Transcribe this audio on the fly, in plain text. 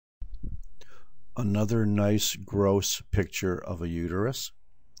Another nice gross picture of a uterus.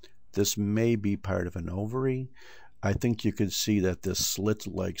 This may be part of an ovary. I think you could see that this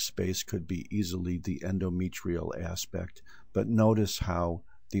slit-like space could be easily the endometrial aspect, but notice how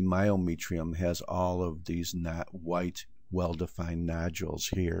the myometrium has all of these white, well-defined nodules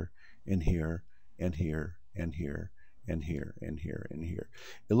here, and here, and here, and here, and here, and here, and here.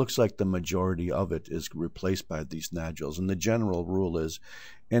 It looks like the majority of it is replaced by these nodules, and the general rule is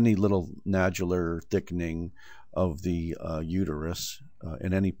any little nodular thickening of the uterus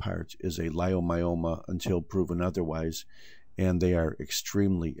in any part is a leiomyoma until proven otherwise, and they are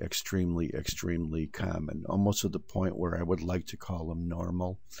extremely, extremely, extremely common, almost to the point where I would like to call them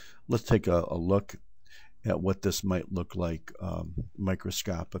normal. Let's take a look at what this might look like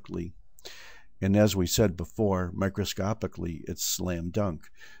microscopically. And as we said before, microscopically, it's slam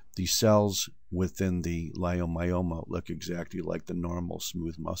dunk. The cells within the leiomyoma look exactly like the normal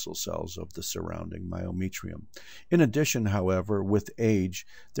smooth muscle cells of the surrounding myometrium. In addition, however, with age,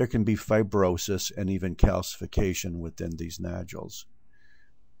 there can be fibrosis and even calcification within these nodules.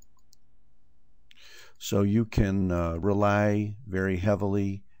 So you can rely very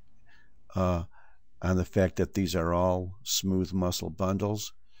heavily on the fact that these are all smooth muscle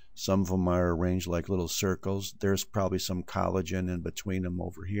bundles. Some of them are arranged like little circles. There's probably some collagen in between them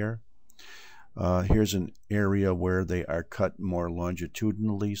over here. Here's an area where they are cut more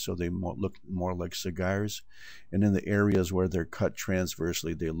longitudinally, so they look more like cigars. And in the areas where they're cut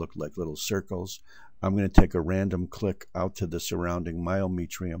transversely, they look like little circles. I'm going to take a random click out to the surrounding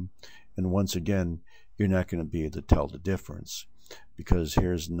myometrium. And once again, you're not going to be able to tell the difference because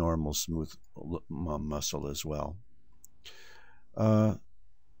here's normal smooth muscle as well.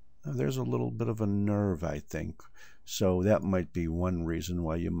 There's a little bit of a nerve, I think. So that might be one reason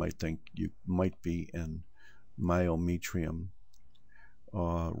why you might think you might be in myometrium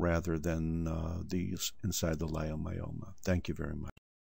rather than inside the leiomyoma. Thank you very much.